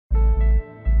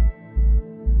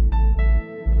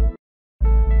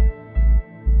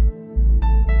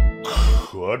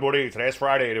Good morning. Today's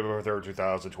Friday, November 3rd,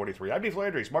 2023. I'm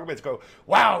Landry. Market bets go,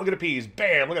 wow, look at the peas.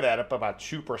 Bam, look at that. Up about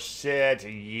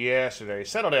 2% yesterday.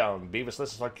 Settle down, Beavis.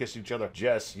 Let's not kiss each other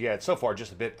just yet. So far,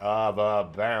 just a bit of a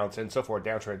bounce. And so far,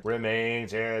 downtrend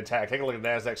remains intact. Take a look at the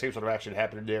NASDAQ. Same sort of action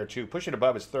happening there, too. Pushing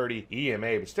above its 30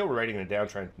 EMA, but still remaining in a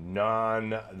downtrend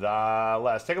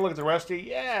nonetheless. Take a look at the Rusty.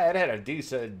 Yeah, it had a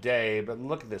decent day, but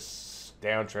look at this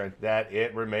downtrend that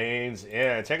it remains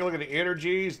in. Take a look at the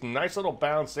energies. Nice little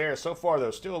bounce there. So far,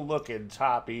 though, still looking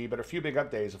toppy, but a few big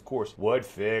up days, of course, would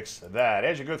fix that.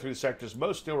 As you go through the sectors,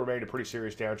 most still remain in pretty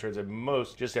serious downtrends, and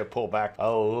most just have pulled back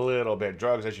a little bit.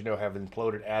 Drugs, as you know, have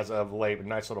imploded as of late, but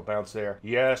nice little bounce there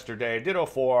yesterday. Ditto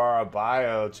for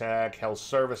biotech, health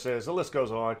services, the list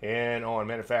goes on and on.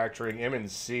 Manufacturing,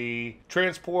 M&C,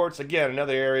 transports, again,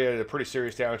 another area, a pretty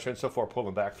serious downtrend. So far,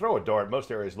 pulling back. Throw a dart. Most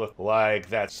areas look like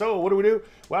that. So what do we do?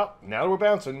 Well, now that we're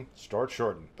bouncing, start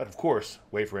shorting. But of course,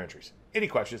 wait for entries. Any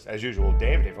questions, as usual,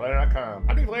 Dave at DaveLandry.com.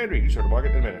 I'm Dave Landry. You start the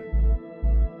market in a minute.